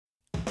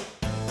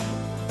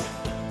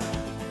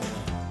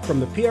From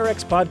the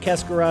PRX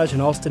Podcast Garage in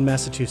Allston,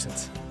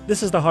 Massachusetts,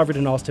 this is the Harvard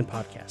in Allston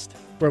podcast,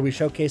 where we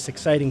showcase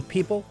exciting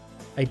people,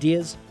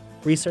 ideas,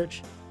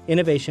 research,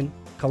 innovation,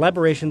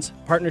 collaborations,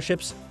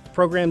 partnerships,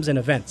 programs, and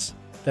events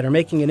that are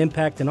making an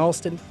impact in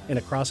Allston and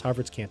across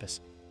Harvard's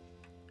campus.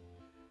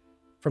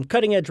 From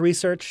cutting-edge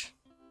research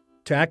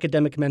to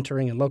academic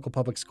mentoring in local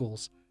public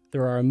schools,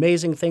 there are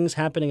amazing things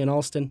happening in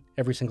Allston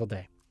every single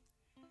day.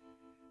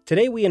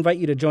 Today, we invite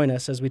you to join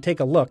us as we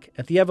take a look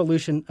at the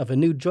evolution of a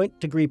new joint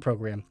degree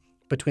program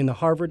between the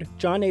Harvard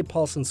John A.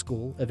 Paulson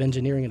School of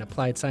Engineering and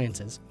Applied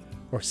Sciences,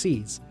 or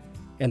SEAS,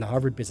 and the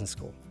Harvard Business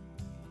School.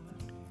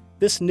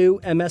 This new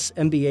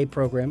MS-MBA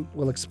program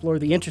will explore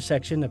the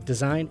intersection of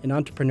design and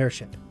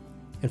entrepreneurship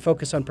and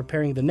focus on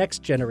preparing the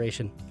next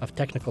generation of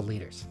technical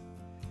leaders.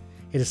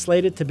 It is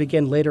slated to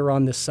begin later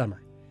on this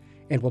summer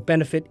and will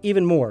benefit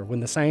even more when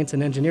the Science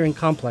and Engineering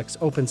Complex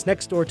opens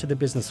next door to the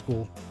Business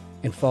School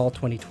in fall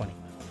 2020.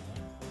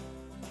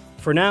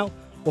 For now,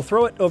 we'll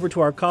throw it over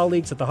to our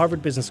colleagues at the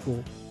Harvard Business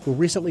School, who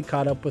recently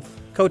caught up with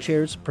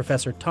co-chairs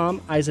Professor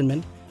Thomas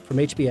Eisenmann from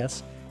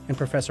HBS and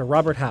Professor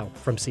Robert Howe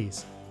from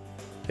SEAS.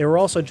 They were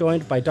also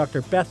joined by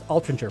Dr. Beth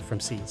Altringer from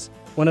SEAS,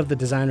 one of the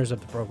designers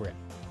of the program.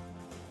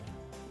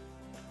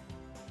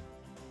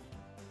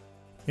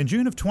 In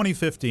June of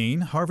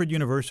 2015, Harvard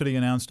University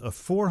announced a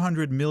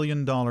 $400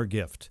 million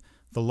gift,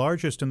 the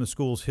largest in the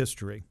school's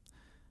history.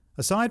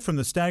 Aside from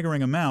the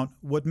staggering amount,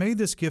 what made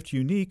this gift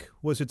unique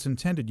was its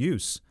intended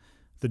use.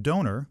 The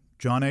donor,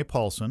 John A.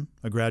 Paulson,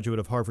 a graduate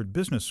of Harvard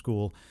Business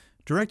School,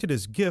 directed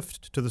his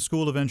gift to the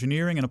School of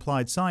Engineering and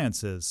Applied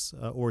Sciences,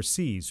 or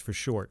SEAS for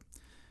short.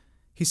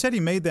 He said he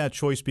made that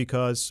choice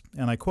because,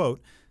 and I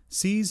quote,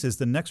 "SEAS is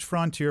the next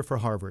frontier for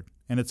Harvard,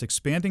 and its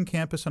expanding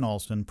campus in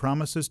Allston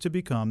promises to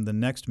become the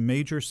next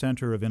major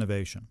center of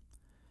innovation."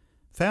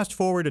 Fast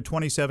forward to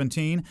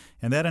 2017,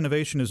 and that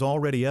innovation is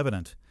already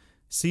evident.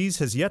 SEAS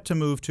has yet to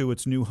move to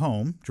its new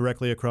home,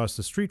 directly across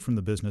the street from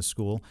the business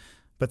school,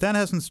 but that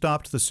hasn't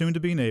stopped the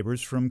soon-to-be neighbors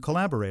from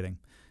collaborating.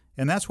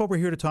 And that's what we're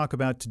here to talk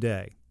about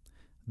today.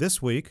 This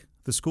week,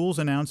 the schools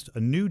announced a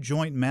new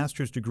joint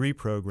master's degree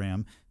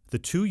program. The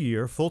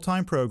 2-year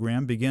full-time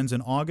program begins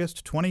in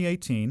August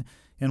 2018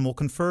 and will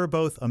confer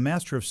both a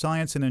Master of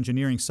Science in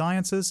Engineering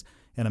Sciences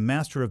and a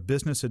Master of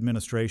Business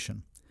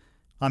Administration.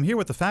 I'm here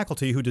with the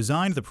faculty who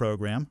designed the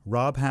program,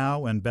 Rob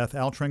Howe and Beth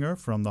Altringer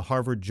from the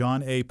Harvard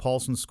John A.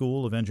 Paulson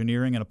School of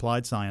Engineering and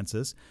Applied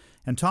Sciences,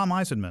 and Tom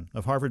Eisenmann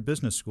of Harvard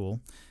Business School.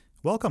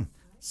 Welcome.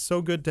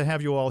 So good to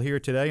have you all here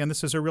today, and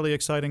this is a really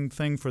exciting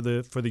thing for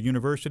the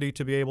university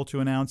to be able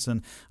to announce,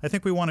 and I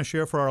think we want to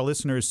share for our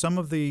listeners some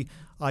of the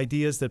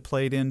ideas that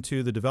played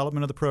into the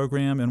development of the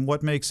program and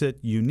what makes it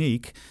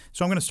unique.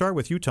 So I'm going to start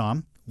with you,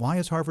 Tom. Why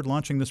is Harvard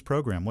launching this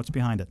program? What's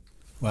behind it?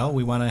 Well,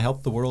 we want to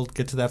help the world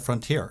get to that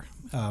frontier.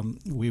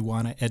 We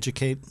want to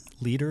educate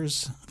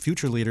leaders,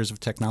 future leaders of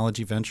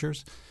technology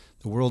ventures.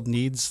 The world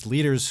needs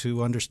leaders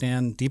who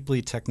understand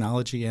deeply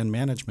technology and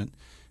management.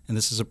 And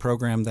this is a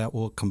program that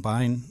will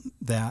combine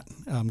that,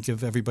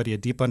 give everybody a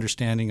deep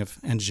understanding of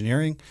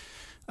engineering,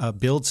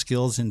 build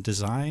skills in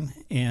design,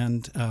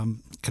 and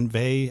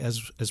convey,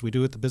 as we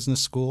do at the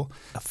business school,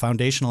 a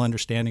foundational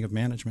understanding of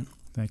management.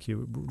 Thank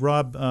you.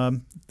 Rob,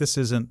 this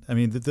isn't,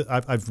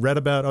 I've read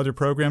about other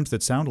programs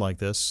that sound like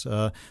this.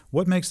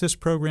 What makes this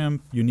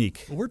program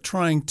unique? We're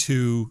trying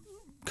to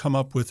come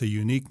up with a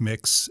unique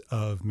mix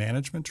of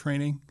management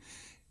training,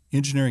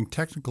 engineering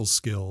technical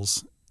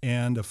skills,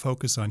 and a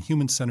focus on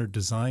human-centered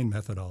design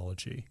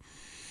methodology.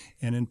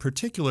 And in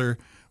particular,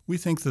 we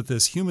think that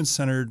this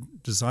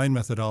human-centered design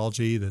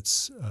methodology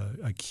that's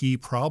a key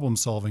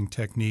problem-solving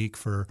technique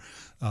for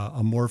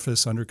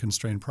amorphous,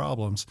 under-constrained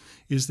problems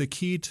is the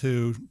key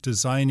to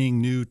designing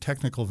new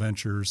technical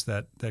ventures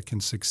that can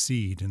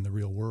succeed in the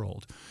real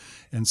world.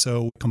 And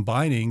so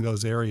combining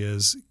those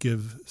areas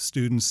give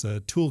students a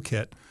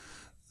toolkit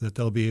that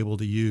they'll be able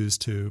to use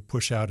to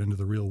push out into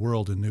the real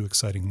world in new,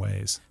 exciting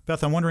ways.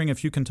 Beth, I'm wondering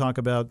if you can talk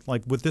about,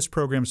 with this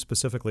program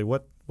specifically,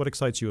 what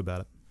excites you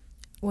about it?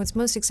 What's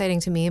most exciting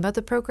to me about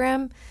the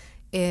program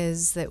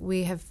is that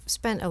we have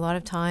spent a lot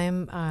of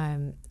time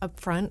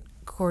up front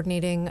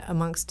coordinating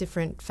amongst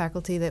different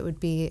faculty that would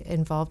be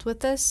involved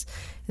with this.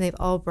 And they've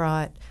all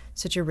brought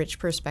such a rich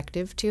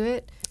perspective to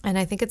it. And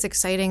I think it's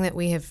exciting that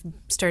we have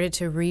started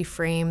to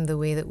reframe the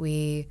way that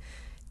we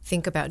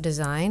think about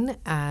design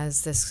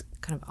as this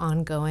kind of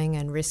ongoing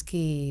and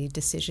risky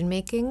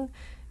decision-making.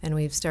 And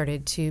we've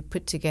started to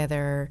put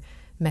together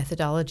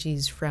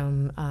methodologies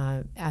from,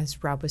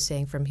 as Rob was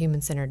saying, from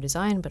human-centered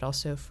design, but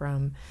also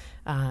from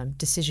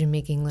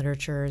decision-making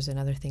literatures and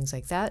other things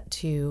like that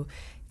to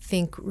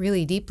think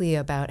really deeply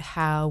about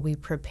how we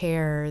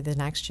prepare the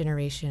next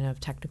generation of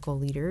technical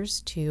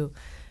leaders to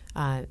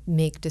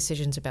make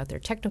decisions about their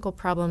technical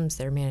problems,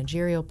 their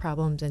managerial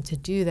problems, and to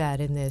do that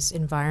in this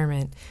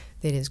environment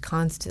that is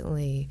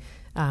constantly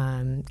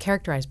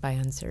characterized by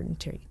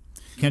uncertainty.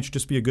 Can't you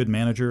just be a good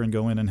manager and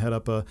go in and head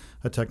up a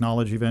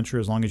technology venture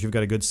as long as you've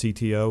got a good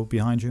CTO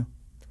behind you?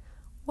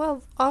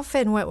 Well,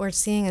 often what we're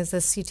seeing is the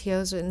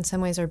CTOs in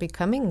some ways are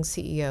becoming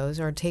CEOs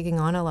or taking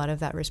on a lot of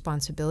that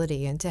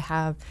responsibility, and to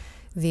have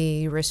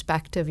the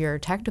respect of your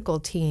technical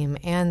team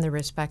and the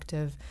respect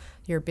of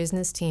your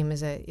business team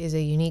is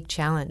a unique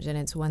challenge, and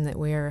it's one that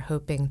we're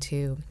hoping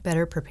to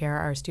better prepare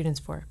our students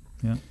for.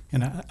 Yeah.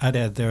 And I'd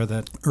add there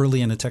that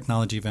early in a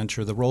technology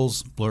venture, the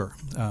roles blur.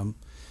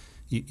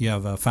 You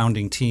have a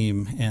founding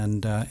team,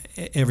 and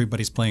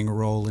everybody's playing a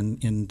role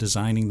in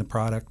designing the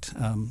product,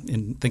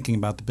 in thinking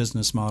about the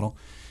business model.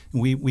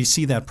 And we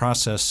see that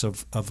process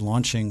of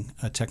launching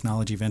a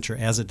technology venture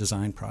as a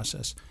design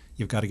process.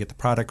 You've got to get the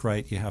product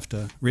right. You have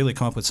to really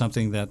come up with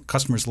something that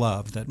customers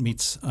love, that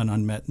meets an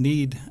unmet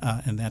need,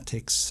 and that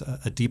takes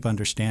a deep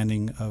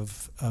understanding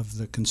of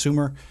the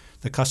consumer,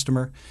 the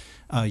customer.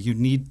 You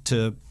need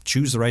to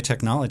choose the right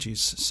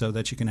technologies so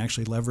that you can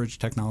actually leverage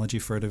technology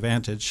for an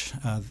advantage.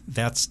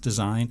 That's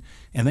design.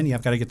 And then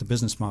you've got to get the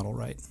business model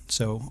right.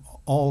 So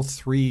all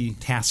three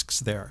tasks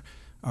there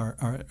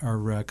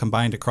are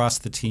combined across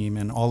the team,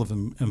 and all of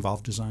them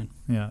involve design.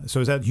 Yeah.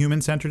 So is that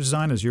human-centered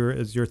design as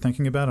you're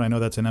thinking about it? I know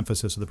that's an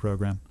emphasis of the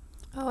program.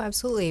 Oh,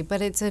 absolutely.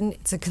 But it's a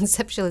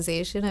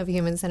conceptualization of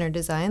human-centered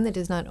design that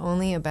is not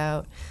only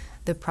about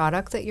the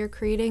product that you're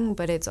creating,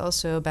 but it's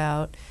also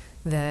about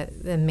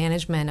the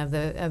management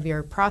of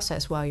your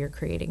process while you're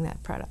creating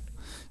that product.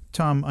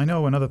 Tom, I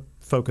know another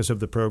focus of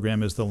the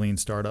program is the lean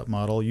startup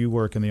model. You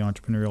work in the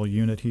entrepreneurial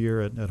unit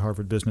here at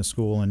Harvard Business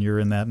School, and you're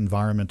in that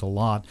environment a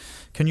lot.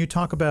 Can you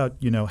talk about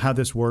how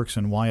this works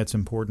and why it's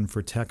important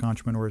for tech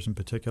entrepreneurs in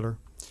particular?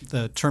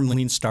 The term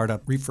lean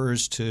startup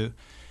refers to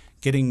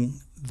getting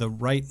the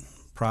right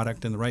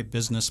product and the right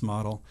business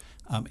model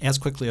as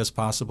quickly as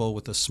possible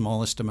with the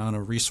smallest amount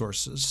of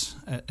resources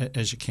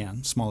as you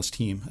can, smallest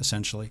team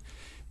essentially.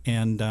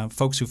 And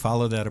folks who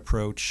follow that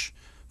approach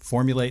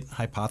formulate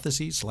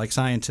hypotheses like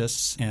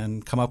scientists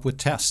and come up with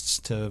tests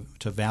to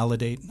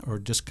validate or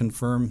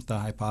disconfirm the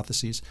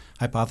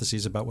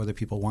hypotheses about whether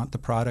people want the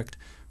product,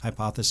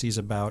 hypotheses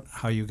about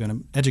how you're going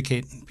to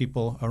educate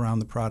people around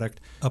the product,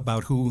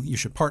 about who you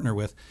should partner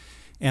with.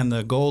 And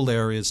the goal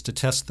there is to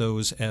test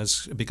those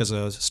because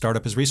a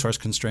startup is resource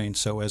constrained,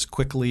 so as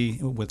quickly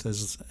with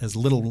as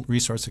little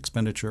resource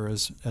expenditure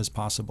as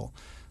possible.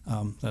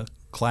 The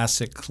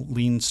classic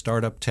lean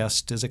startup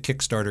test is a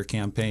Kickstarter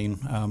campaign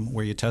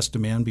where you test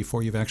demand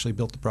before you've actually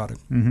built the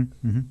product.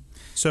 Mm-hmm, mm-hmm.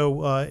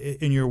 So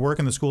in your work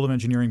in the School of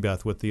Engineering,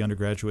 Beth, with the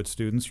undergraduate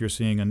students, you're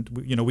seeing, and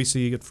we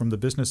see it from the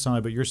business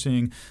side, but you're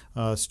seeing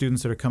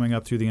students that are coming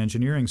up through the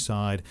engineering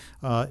side.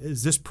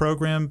 Is this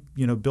program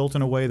built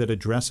in a way that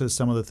addresses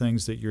some of the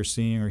things that you're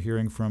seeing or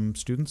hearing from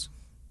students?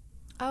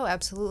 Oh,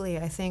 absolutely.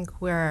 I think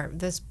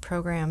this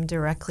program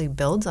directly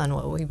builds on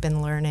what we've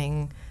been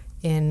learning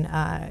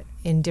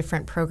in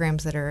different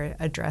programs that are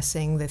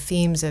addressing the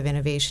themes of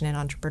innovation and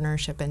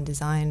entrepreneurship and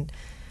design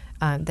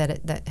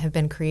that have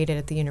been created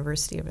at the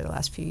university over the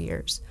last few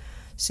years.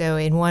 So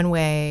in one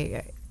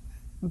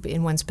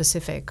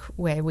specific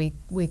way,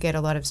 we get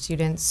a lot of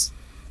students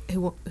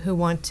who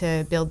want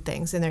to build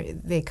things,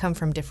 and they come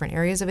from different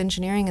areas of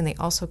engineering, and they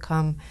also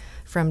come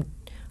from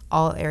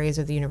all areas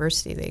of the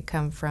university. They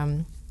come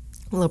from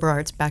liberal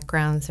arts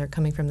backgrounds. They're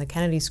coming from the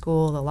Kennedy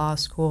School, the law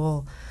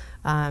school.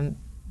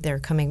 They're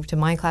coming to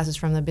my classes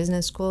from the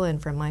business school, and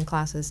from my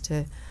classes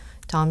to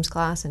Tom's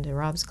class and to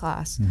Rob's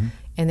class. Mm-hmm.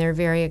 And they're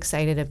very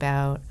excited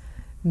about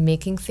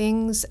making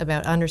things,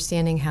 about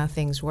understanding how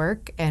things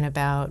work, and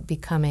about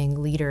becoming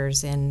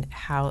leaders in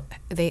how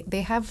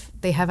they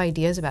have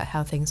ideas about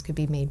how things could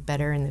be made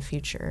better in the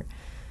future.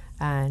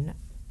 And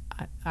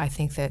I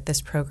think that this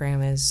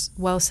program is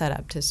well set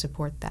up to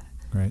support that.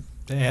 Right.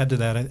 To add to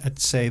that, I'd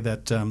say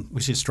that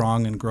we see a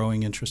strong and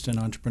growing interest in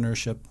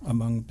entrepreneurship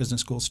among business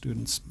school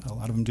students. A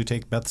lot of them do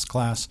take Beth's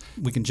class.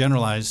 We can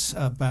generalize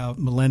about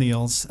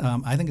millennials.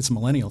 I think it's a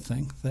millennial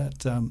thing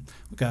that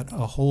we've got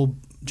a whole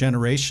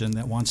generation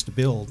that wants to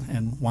build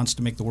and wants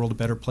to make the world a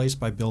better place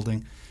by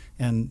building.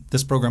 And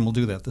this program will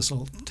do that. This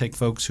will take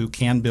folks who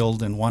can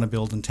build and want to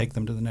build and take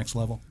them to the next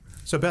level.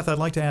 So, Beth, I'd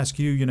like to ask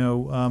you,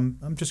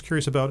 I'm just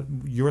curious about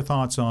your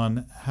thoughts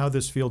on how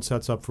this field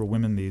sets up for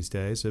women these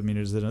days. I mean,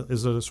 is it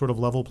a sort of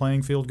level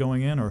playing field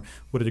going in, or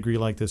would a degree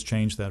like this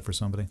change that for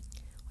somebody?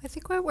 I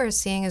think what we're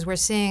seeing is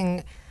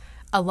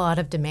a lot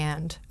of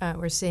demand.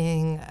 We're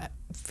seeing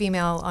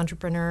female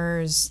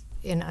entrepreneurs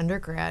in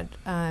undergrad.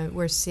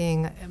 We're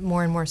seeing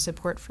more and more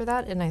support for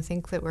that, and I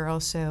think that we're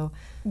also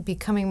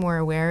becoming more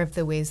aware of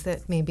the ways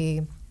that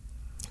maybe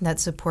that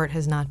support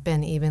has not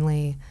been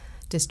evenly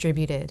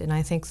distributed. And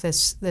I think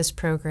this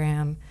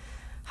program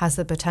has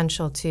the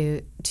potential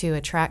to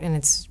attract, and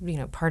it's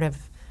part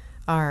of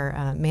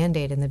our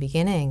mandate in the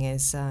beginning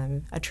is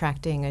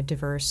attracting a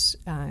diverse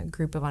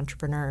group of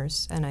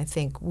entrepreneurs. And I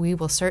think we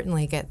will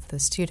certainly get the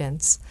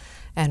students,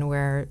 and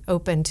we're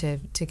open to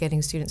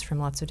getting students from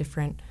lots of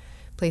different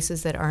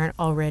places that aren't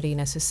already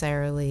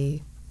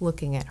necessarily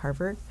looking at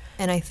Harvard.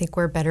 And I think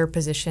we're better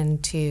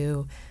positioned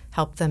to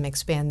help them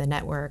expand the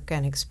network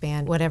and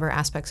expand whatever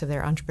aspects of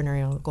their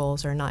entrepreneurial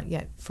goals are not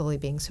yet fully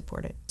being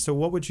supported. So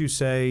what would you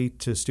say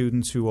to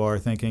students who are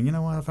thinking, you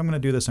know what, if I'm going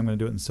to do this, I'm going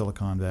to do it in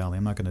Silicon Valley.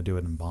 I'm not going to do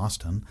it in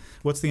Boston.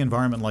 What's the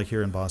environment like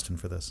here in Boston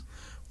for this?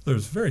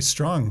 There's a very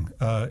strong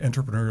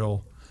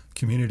entrepreneurial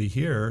community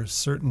here.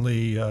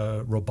 Certainly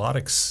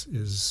robotics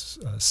is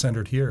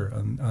centered here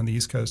on the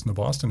East Coast and the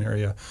Boston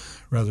area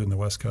rather than the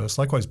West Coast.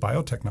 Likewise,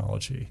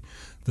 biotechnology.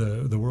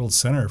 The World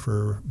Center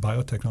for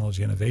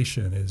Biotechnology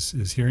Innovation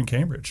is here in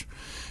Cambridge.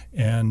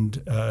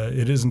 And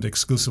it isn't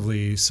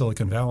exclusively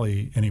Silicon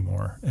Valley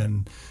anymore.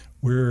 And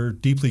we're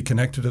deeply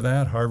connected to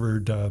that.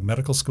 Harvard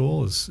Medical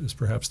School is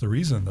perhaps the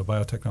reason the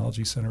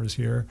Biotechnology Center is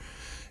here.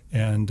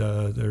 And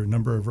there are a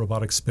number of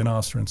robotic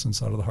spin-offs, for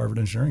instance, out of the Harvard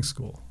Engineering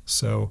School.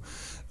 So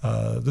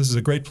this is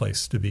a great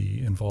place to be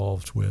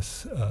involved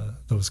with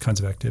those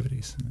kinds of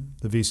activities.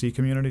 The VC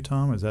community,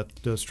 Tom, is that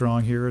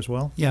strong here as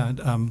well? Yeah,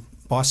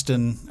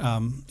 Boston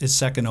is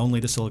second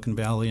only to Silicon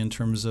Valley in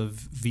terms of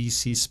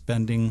VC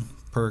spending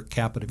per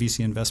capita,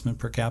 VC investment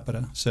per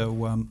capita.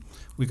 So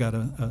we've got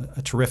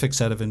a terrific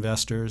set of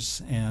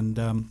investors,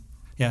 and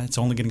it's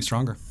only getting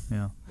stronger.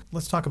 Yeah.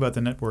 Let's talk about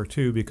the network,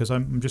 too, because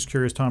I'm just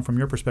curious, Tom, from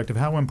your perspective,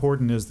 how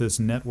important is this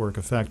network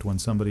effect when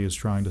somebody is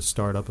trying to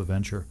start up a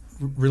venture?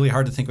 Really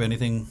hard to think of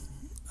anything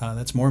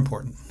that's more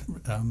important.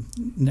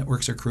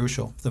 Networks are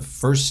crucial. The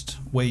first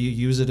way you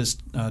use it is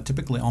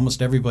typically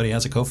almost everybody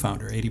has a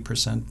co-founder.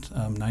 80%,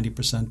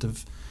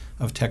 90%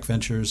 of tech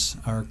ventures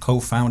are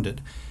co-founded.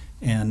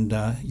 And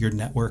your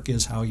network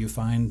is how you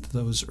find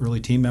those early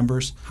team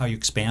members, how you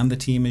expand the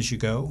team as you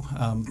go.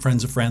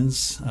 Friends of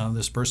friends.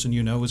 This person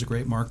you know is a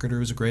great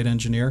marketer, is a great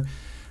engineer.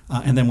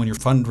 And then when you're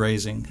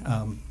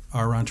fundraising,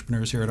 our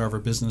entrepreneurs here at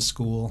Harvard Business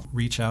School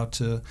reach out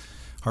to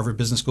Harvard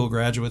Business School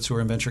graduates who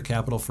are in venture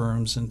capital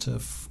firms and to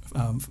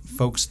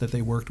folks that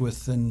they worked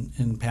with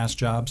in past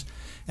jobs.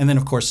 And then,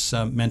 of course,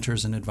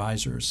 mentors and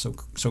advisors,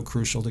 so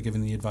crucial to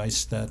giving the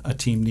advice that a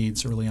team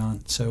needs early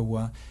on.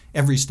 So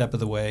every step of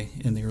the way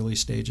in the early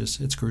stages,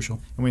 it's crucial.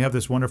 And we have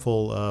this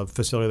wonderful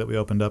facility that we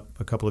opened up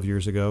a couple of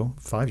years ago,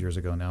 5 years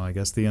ago now, I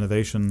guess, the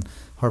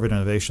Harvard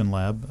Innovation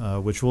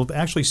Lab, which will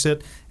actually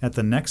sit at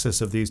the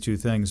nexus of these two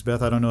things.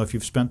 Beth, I don't know if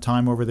you've spent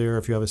time over there,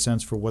 if you have a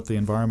sense for what the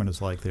environment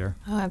is like there.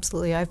 Oh,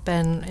 absolutely. I've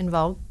been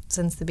involved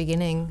since the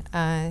beginning.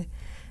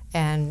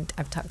 And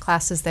I've taught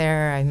classes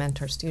there. I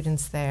mentor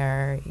students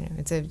there.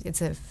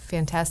 It's a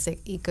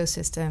fantastic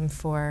ecosystem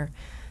for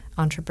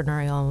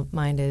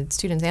entrepreneurial-minded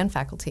students and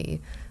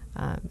faculty.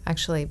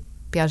 Actually,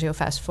 Piaggio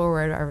fast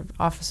forward, our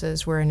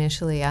offices were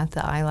initially at the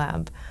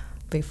iLab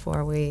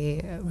before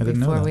we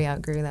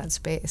outgrew that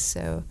space.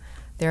 So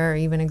there are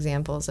even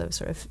examples of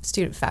sort of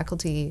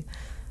student-faculty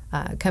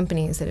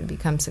companies that have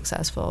become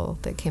successful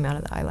that came out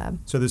of the iLab.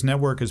 So this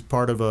network is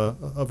part of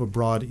a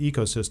broad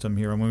ecosystem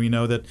here, and when we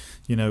know that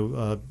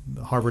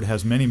Harvard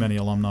has many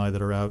alumni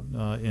that are out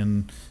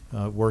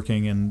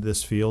working in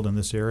this field in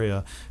this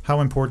area,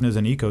 how important is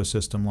an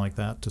ecosystem like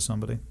that to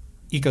somebody?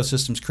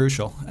 Ecosystem's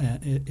crucial.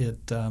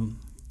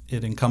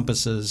 It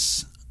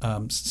encompasses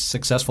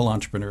successful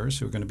entrepreneurs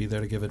who are going to be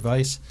there to give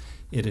advice.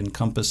 It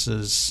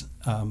encompasses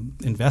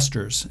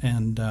investors,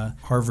 and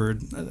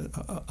Harvard,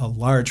 a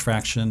large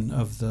fraction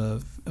of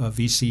the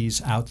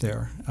VCs out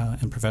there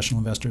and professional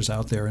investors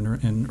out there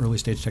in early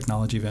stage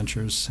technology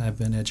ventures have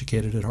been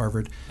educated at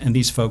Harvard. And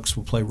these folks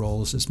will play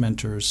roles as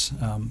mentors,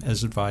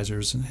 as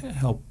advisors, and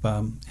help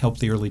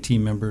the early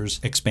team members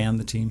expand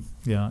the team.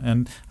 Yeah,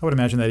 and I would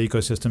imagine that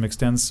ecosystem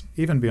extends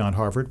even beyond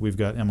Harvard. We've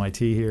got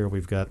MIT here.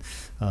 We've got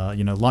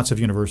lots of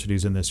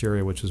universities in this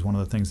area, which is one of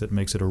the things that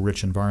makes it a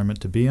rich environment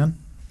to be in.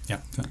 Yeah,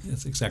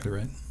 that's exactly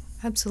right.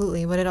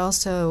 Absolutely. But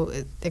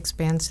it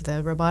expands to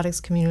the robotics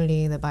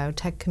community, the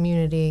biotech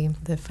community,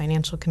 the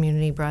financial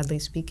community, broadly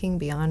speaking,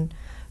 beyond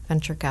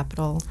venture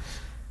capital.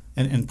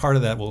 And part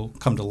of that will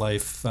come to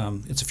life.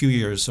 It's a few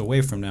years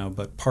away from now,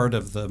 but part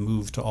of the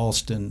move to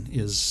Alston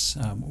is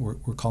we're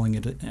calling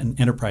it an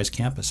enterprise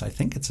campus. I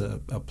think it's a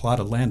plot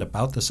of land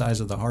about the size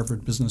of the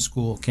Harvard Business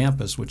School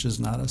campus, which is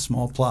not a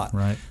small plot.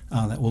 Right.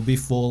 That will be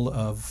full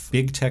of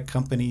big tech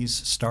companies,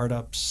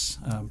 startups,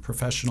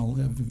 professional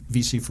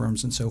VC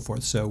firms, and so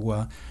forth.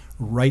 So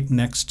right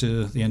next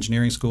to the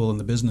engineering school and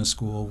the business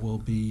school will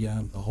be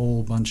a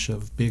whole bunch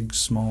of big,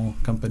 small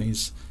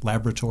companies,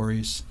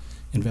 laboratories,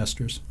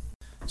 investors.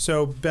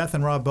 So Beth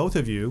and Rob, both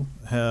of you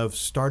have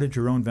started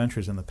your own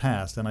ventures in the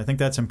past, and I think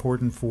that's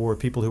important for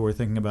people who are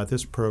thinking about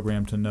this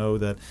program to know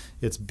that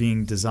it's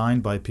being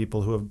designed by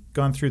people who have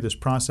gone through this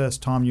process.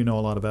 Tom, you know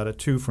a lot about it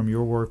too from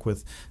your work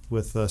with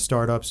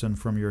startups and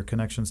from your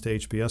connections to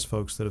HBS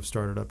folks that have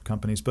started up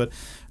companies. But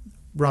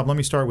Rob, let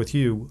me start with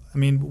you. I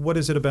mean, what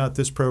is it about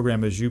this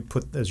program as you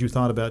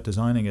thought about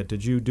designing it?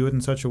 Did you do it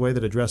in such a way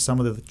that addressed some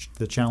of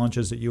the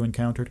challenges that you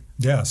encountered?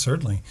 Yeah,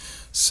 certainly.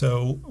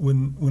 So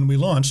when we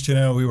launched,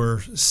 we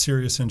were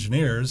serious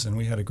engineers and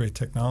we had a great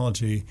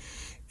technology.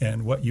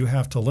 And what you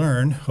have to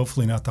learn,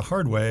 hopefully not the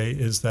hard way,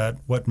 is that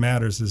what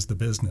matters is the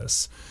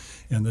business.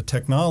 And the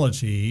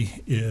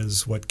technology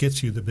is what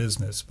gets you the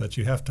business, but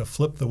you have to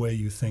flip the way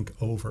you think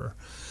over.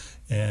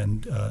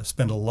 and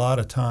spend a lot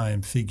of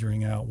time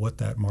figuring out what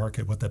that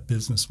market, what that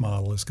business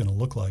model is going to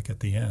look like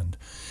at the end.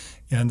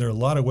 And there are a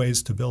lot of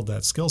ways to build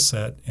that skill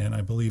set, and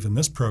I believe in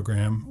this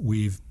program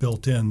we've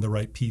built in the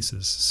right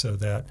pieces so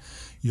that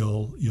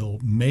you'll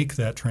make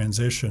that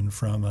transition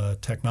from a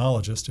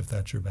technologist, if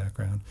that's your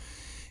background,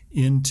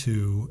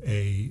 into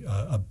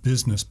a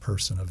business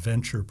person, a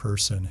venture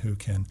person who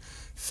can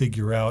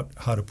figure out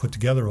how to put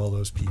together all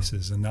those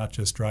pieces and not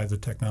just drive the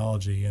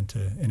technology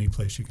into any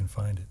place you can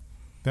find it.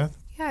 Beth?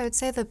 Yeah, I would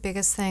say the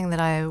biggest thing that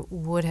I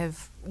would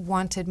have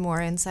wanted more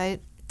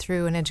insight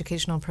through an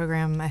educational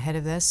program ahead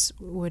of this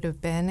would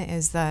have been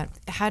is that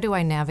how do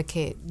I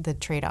navigate the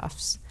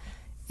trade-offs?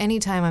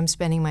 Anytime I'm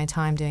spending my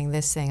time doing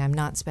this thing, I'm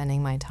not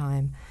spending my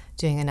time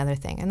doing another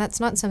thing. And that's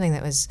not something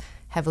that was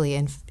heavily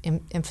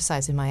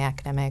emphasized in my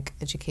academic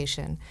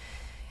education.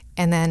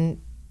 And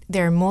then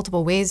there are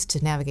multiple ways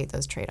to navigate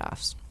those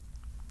trade-offs.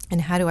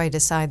 And how do I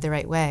decide the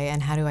right way?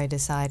 And how do I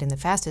decide in the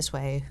fastest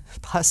way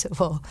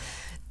possible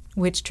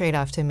which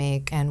trade-off to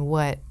make and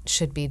what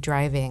should be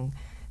driving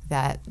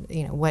that,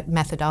 what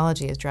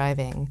methodology is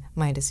driving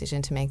my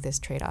decision to make this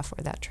trade-off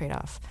or that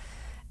trade-off.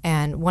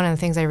 And one of the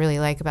things I really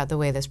like about the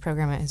way this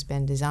program has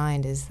been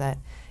designed is that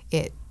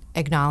it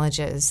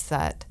acknowledges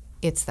that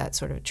it's that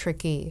sort of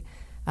tricky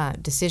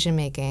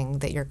decision-making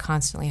that you're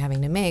constantly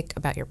having to make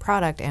about your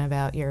product and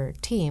about your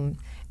team.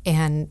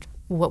 And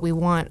what we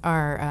want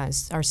our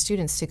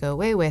students to go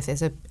away with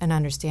is an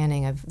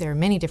understanding of there are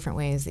many different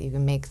ways that you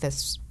can make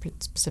this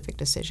specific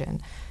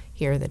decision.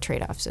 Here are the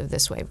trade-offs of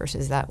this way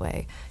versus that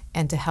way,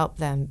 and to help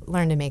them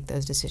learn to make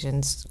those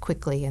decisions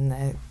quickly in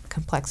the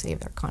complexity of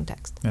their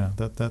context. Yeah,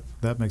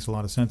 that makes a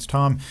lot of sense.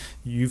 Tom,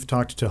 you've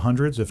talked to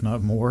hundreds, if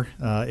not more,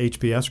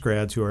 HBS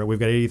grads we've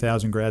got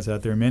 80,000 grads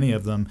out there. Many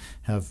of them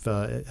have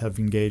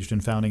engaged in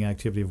founding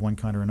activity of one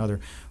kind or another.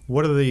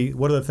 What are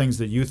the things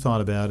that you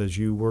thought about as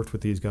you worked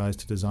with these guys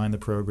to design the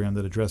program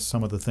that addressed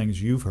some of the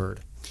things you've heard?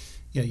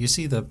 Yeah, you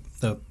see the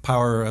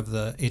power of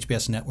the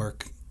HBS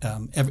network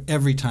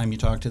every time you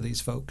talk to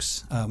these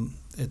folks.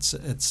 It's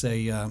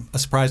a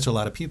surprise to a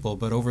lot of people,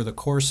 but over the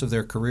course of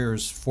their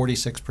careers,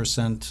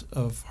 46%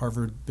 of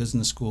Harvard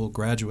Business School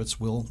graduates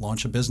will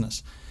launch a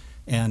business.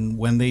 And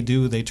when they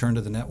do, they turn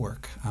to the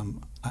network.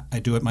 I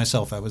do it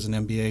myself. I was an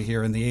MBA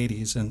here in the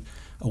 80s, and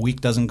a week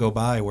doesn't go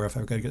by where if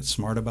I've got to get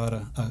smart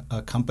about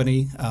a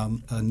company,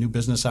 a new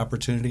business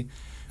opportunity,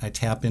 I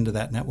tap into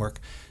that network.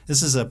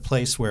 This is a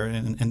place where,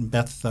 and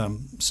Beth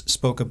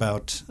spoke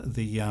about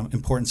the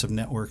importance of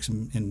networks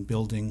in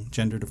building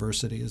gender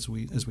diversity as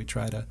we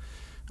try to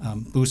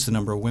boost the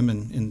number of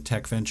women in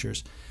tech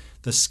ventures.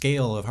 The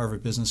scale of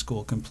Harvard Business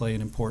School can play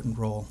an important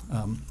role.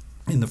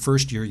 In the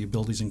first year, you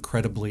build these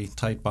incredibly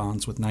tight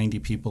bonds with 90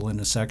 people in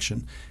a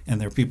section,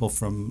 and there are people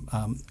from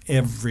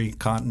every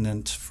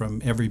continent,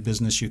 from every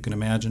business you can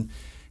imagine.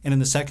 And in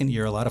the second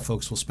year, a lot of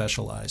folks will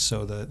specialize.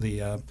 So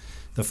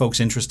the folks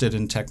interested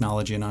in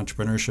technology and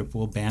entrepreneurship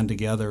will band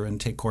together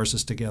and take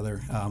courses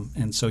together.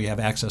 And so you have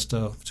access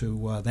to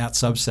that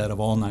subset of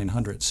all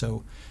 900.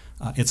 So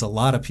it's a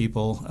lot of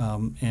people,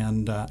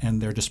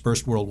 and they're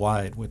dispersed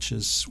worldwide, which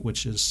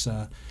is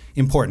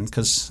important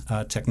because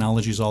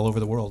technology is all over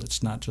the world.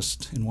 It's not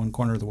just in one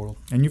corner of the world.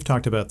 And you've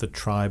talked about the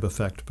tribe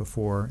effect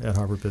before at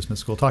Harvard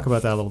Business School. Talk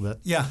about that a little bit.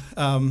 Yeah,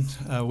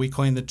 we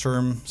coined the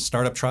term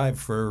startup tribe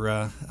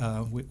for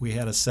we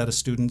had a set of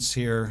students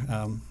here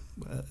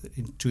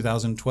in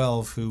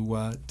 2012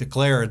 who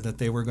declared that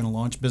they were going to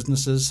launch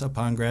businesses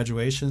upon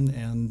graduation,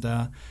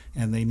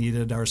 and they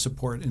needed our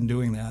support in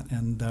doing that.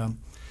 And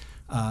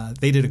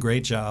they did a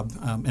great job,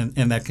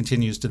 and that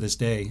continues to this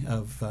day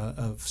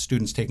of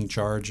students taking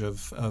charge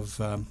of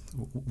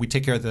we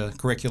take care of the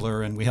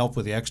curricular and we help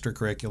with the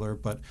extracurricular,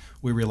 but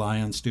we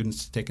rely on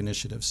students to take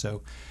initiative.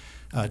 So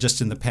just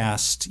in the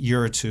past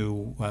year or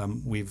two,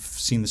 we've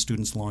seen the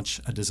students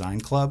launch a design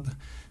club,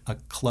 a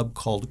club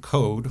called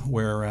Code,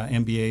 where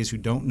MBAs who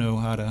don't know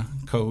how to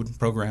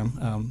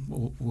program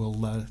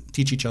will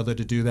teach each other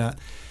to do that.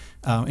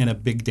 And a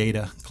big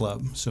data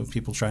club, so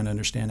people trying to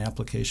understand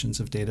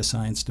applications of data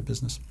science to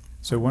business.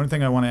 So one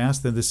thing I want to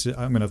ask,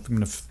 I'm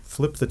going to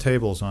flip the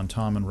tables on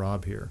Tom and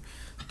Rob here.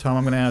 Tom,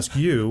 I'm going to ask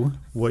you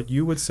what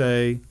you would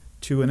say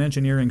to an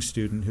engineering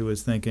student who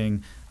is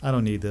thinking, I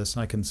don't need this,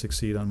 I can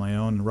succeed on my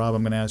own. And Rob,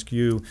 I'm going to ask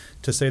you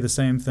to say the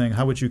same thing.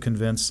 How would you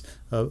convince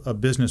a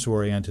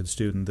business-oriented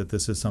student that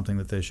this is something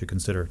that they should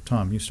consider?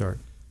 Tom, you start.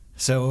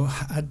 So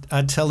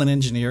I'd tell an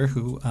engineer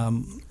who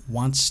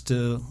wants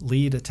to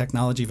lead a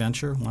technology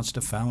venture, wants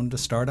to found a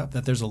startup,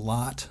 that there's a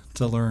lot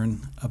to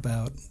learn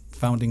about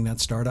founding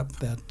that startup,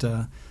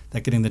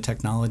 that getting the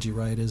technology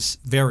right is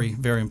very,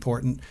 very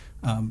important,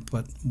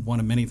 but one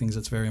of many things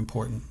that's very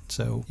important.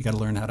 So you got to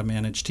learn how to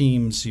manage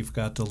teams, you've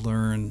got to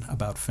learn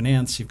about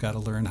finance, you've got to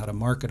learn how to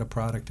market a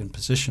product and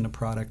position a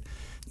product.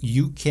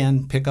 You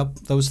can pick up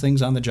those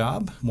things on the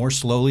job more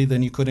slowly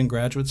than you could in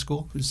graduate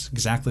school. It's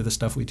exactly the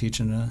stuff we teach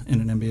in an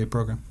MBA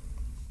program.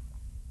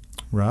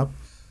 Rob?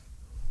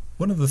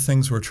 One of the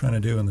things we're trying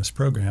to do in this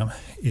program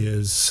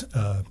is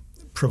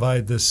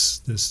provide this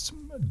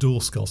dual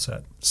skill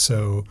set.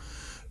 So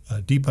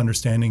a deep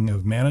understanding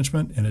of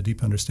management and a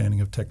deep understanding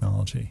of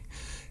technology.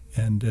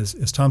 And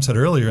as Tom said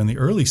earlier, in the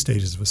early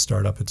stages of a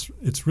startup,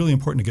 it's really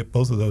important to get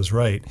both of those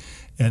right,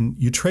 and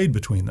you trade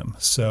between them.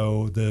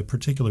 So the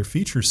particular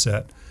feature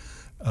set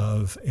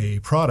of a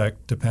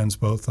product depends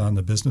both on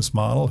the business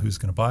model, who's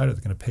going to buy it, are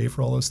they going to pay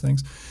for all those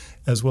things,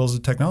 as well as the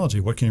technology.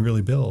 What can you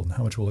really build, and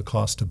how much will it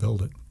cost to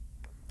build it?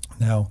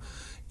 Now,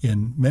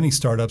 in many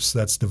startups,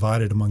 that's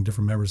divided among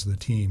different members of the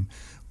team.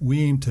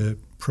 We aim to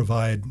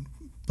provide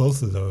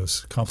both of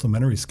those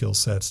complementary skill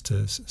sets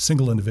to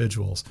single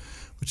individuals,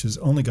 which has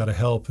only got to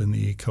help in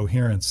the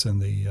coherence and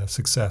the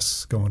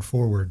success going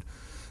forward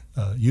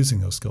using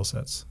those skill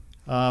sets.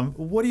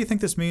 What do you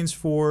think this means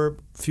for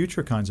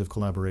future kinds of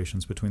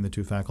collaborations between the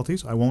two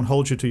faculties? I won't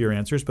hold you to your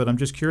answers, but I'm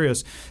just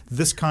curious.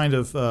 This kind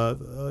of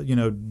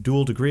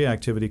dual degree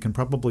activity can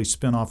probably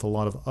spin off a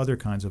lot of other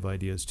kinds of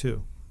ideas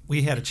too.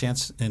 We had a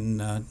chance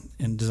in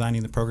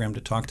designing the program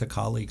to talk to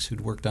colleagues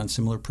who'd worked on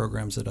similar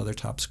programs at other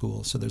top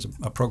schools. So there's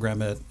a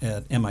program at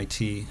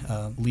MIT,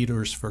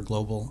 Leaders for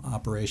Global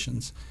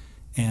Operations.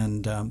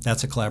 And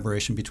that's a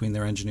collaboration between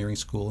their engineering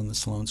school and the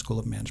Sloan School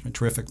of Management.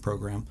 Terrific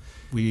program.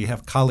 We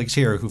have colleagues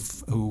here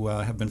who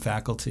have been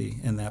faculty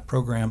in that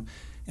program,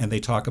 and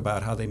they talk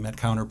about how they met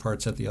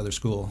counterparts at the other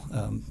school,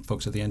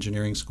 folks at the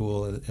engineering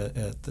school,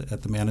 at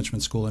the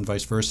management school, and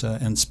vice versa,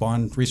 and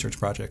spawned research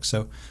projects.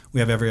 So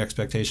we have every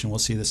expectation we'll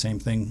see the same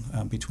thing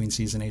between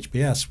SEAS and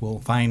HBS.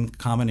 We'll find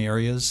common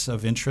areas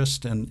of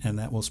interest, and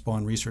that will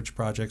spawn research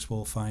projects.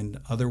 We'll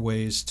find other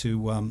ways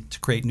to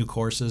create new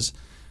courses.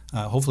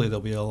 Hopefully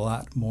there'll be a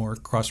lot more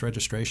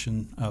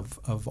cross-registration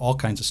of all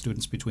kinds of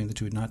students between the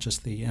two, not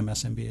just the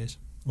MS MBAs.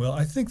 Well,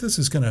 I think this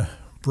is going to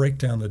break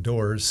down the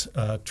doors.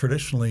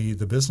 Traditionally,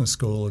 the business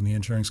school and the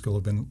engineering school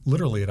have been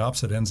literally at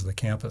opposite ends of the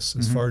campus,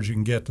 as far as you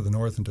can get to the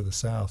north and to the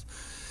south.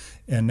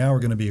 And now we're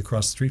going to be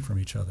across the street from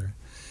each other.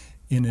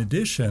 In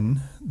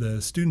addition,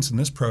 the students in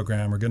this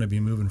program are going to be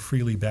moving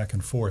freely back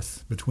and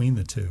forth between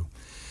the two.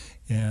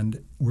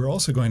 And we're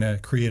also going to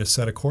create a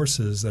set of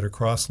courses that are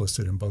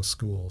cross-listed in both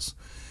schools.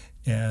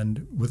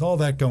 And with all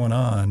that going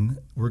on,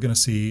 we're going to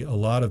see a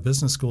lot of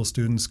business school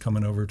students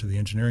coming over to the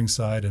engineering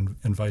side and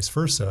vice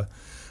versa,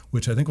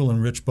 which I think will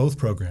enrich both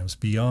programs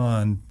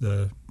beyond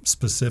the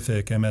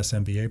specific MS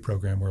MBA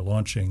program we're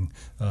launching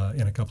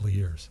in a couple of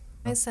years.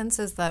 My sense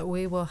is that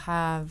we will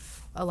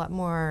have a lot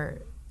more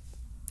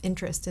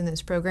interest in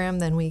this program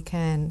than we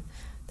can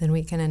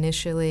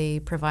initially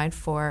provide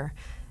for.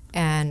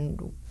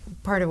 And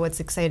part of what's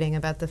exciting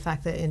about the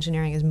fact that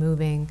engineering is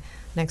moving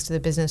next to the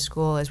business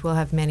school is we'll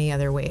have many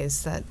other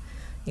ways that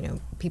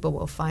people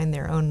will find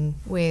their own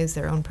ways,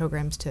 their own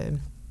programs to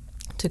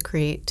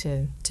create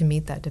to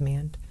meet that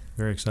demand.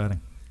 Very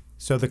exciting.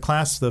 So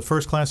the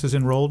first class is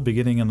enrolled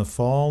beginning in the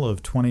fall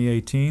of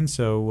 2018.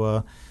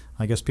 So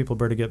I guess people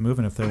better get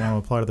moving if they want to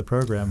apply to the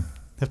program.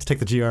 They have to take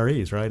the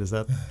GREs, right? Is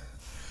that?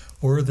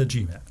 Or the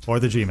GMAT. Or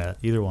the GMAT,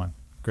 either one.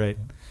 Great.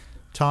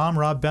 Tom,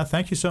 Rob, Beth,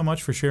 thank you so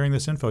much for sharing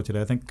this info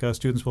today. I think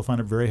students will find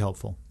it very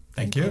helpful.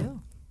 Thank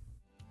you.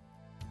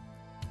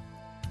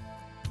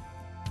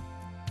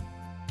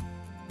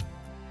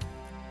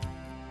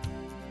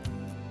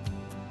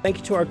 Thank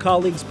you to our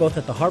colleagues both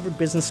at the Harvard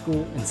Business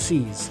School and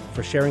SEAS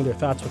for sharing their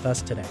thoughts with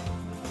us today.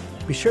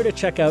 Be sure to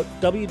check out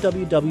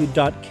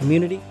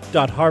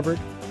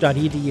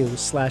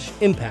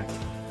www.community.harvard.edu/impact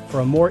for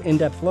a more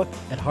in-depth look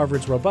at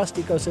Harvard's robust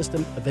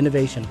ecosystem of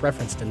innovation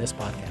referenced in this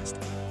podcast.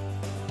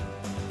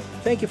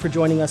 Thank you for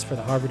joining us for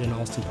the Harvard in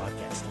Allston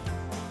podcast.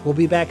 We'll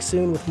be back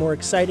soon with more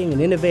exciting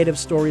and innovative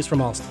stories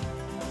from Allston.